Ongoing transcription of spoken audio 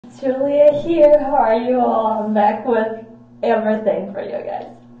Julia here. How are you all? I'm back with everything for you guys.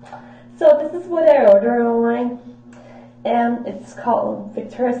 So this is what I ordered online, and it's called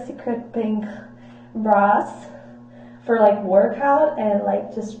Victoria's Secret pink bras for like workout and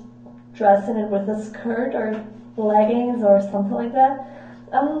like just dressing it with a skirt or leggings or something like that.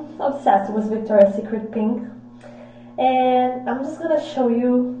 I'm obsessed with Victoria's Secret pink, and I'm just gonna show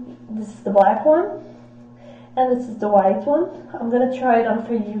you. This is the black one. And this is the white one. I'm gonna try it on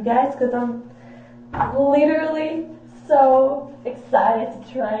for you guys because I'm literally so excited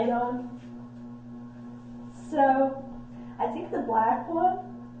to try it on. So I think the black one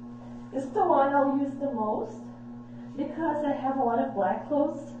is the one I'll use the most because I have a lot of black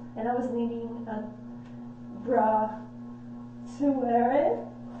clothes and I was needing a bra to wear it.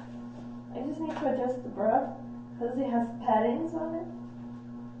 I just need to adjust the bra because it has paddings on it.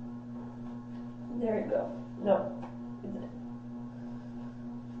 There you go. No, isn't it?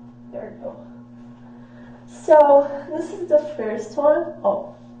 There we go. So this is the first one.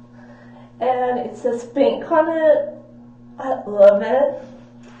 Oh, and it says pink on it. I love it.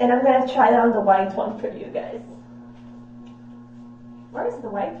 And I'm gonna try it on the white one for you guys. Where is the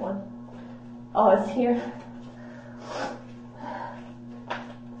white one? Oh, it's here.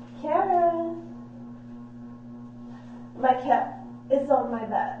 Karen, my cat is on my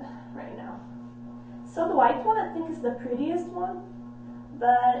bed right now. So the white one I think is the prettiest one,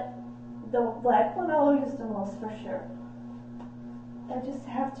 but the black one I'll use the most for sure. I just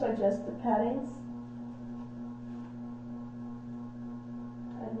have to adjust the paddings.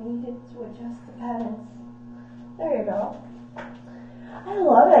 I needed to adjust the paddings. There you go. I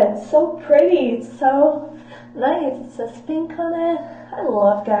love it. It's so pretty. It's so nice. It says pink on it. I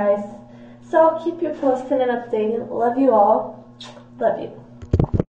love guys. So I'll keep you posted and updated. Love you all. Love you.